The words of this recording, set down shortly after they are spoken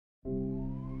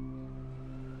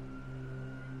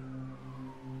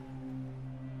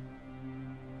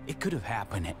It could have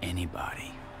happened to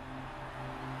anybody,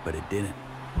 but it didn't.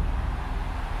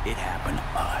 It happened to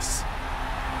us.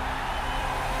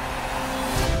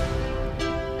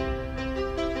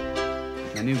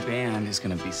 The new band is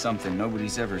gonna be something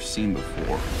nobody's ever seen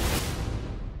before.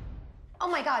 Oh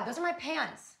my God, those are my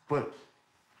pants. But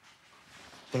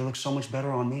they look so much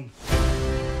better on me.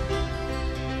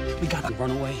 We got a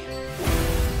runaway,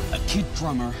 a kid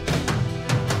drummer,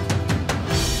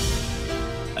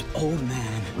 an old man.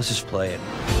 Let's just play it.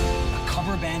 A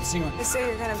cover band singer. They say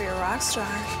you're gonna be a rock star.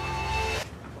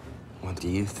 What do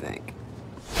you think?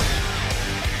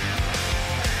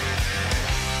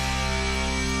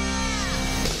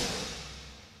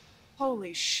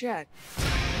 Holy shit.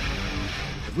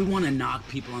 If we want to knock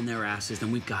people on their asses, then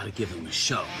we've got to give them a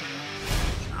show.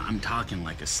 I'm talking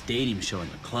like a stadium show in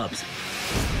the clubs.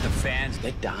 The fans,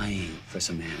 they're dying for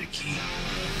some anarchy.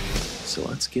 So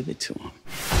let's give it to them.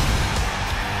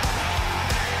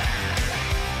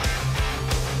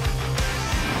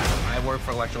 I work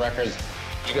for Elektra Records.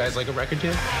 You guys like a record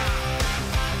deal?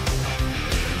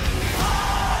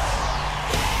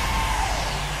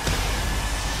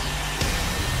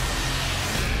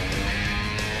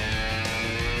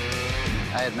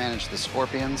 I had managed the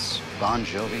Scorpions, Bon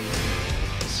Jovi,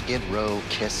 Skid Row,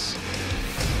 Kiss,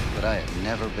 but I had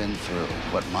never been through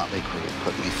what Motley Crue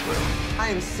put me through. I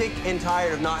am sick and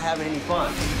tired of not having any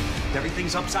fun.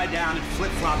 Everything's upside down and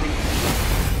flip-flopping.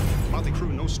 Motley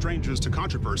Crue, no strangers to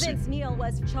controversy. Vince Neil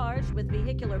was charged with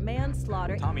vehicular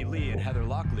manslaughter. Tommy Lee and Heather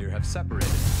Locklear have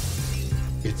separated.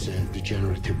 It's a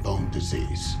degenerative bone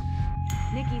disease.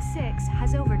 Nikki Sixx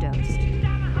has overdosed.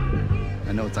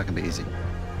 I know it's not gonna be easy,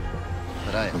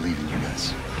 but I believe in you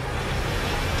guys.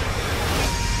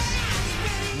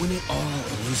 Win it all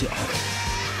or lose it all.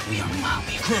 We are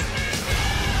Motley Crue.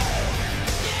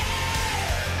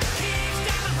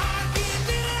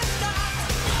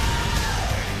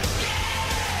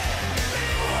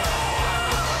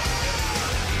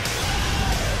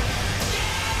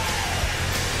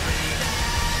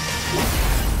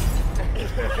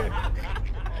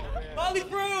 Motley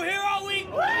Crue, here all week!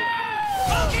 Woo!